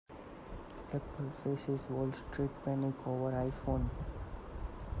Apple faces Wall Street panic over iPhone.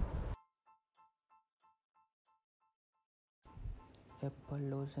 Apple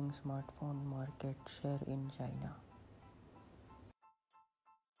losing smartphone market share in China.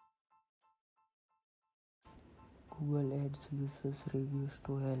 Google Ads uses reviews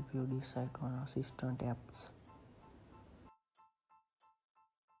to help you decide on assistant apps.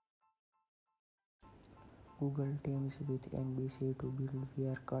 Google teams with NBC to build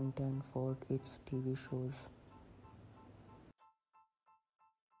VR content for its TV shows.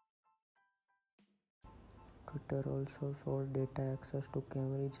 Twitter also sold data access to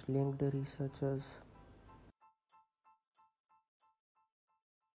Cambridge-linked researchers.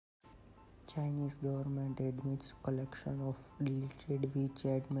 Chinese government admits collection of deleted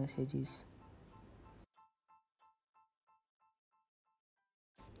WeChat messages.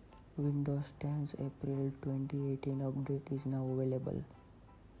 Windows 10's April 2018 update is now available.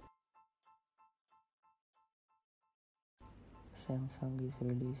 Samsung is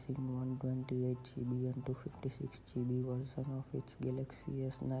releasing 128GB and 256GB version of its Galaxy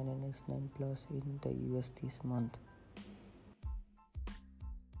S9 and S9 Plus in the US this month.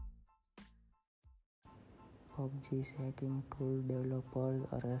 PUBG's hacking tool developers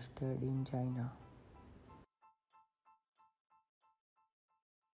arrested in China.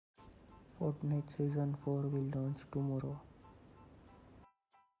 Fortnite Season 4 will launch tomorrow.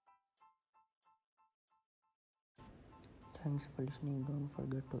 Thanks for listening. Don't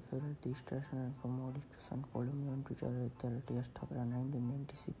forget to favorite this station, and for more discussion follow me on Twitter at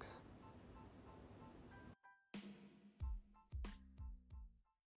 30thakra1996.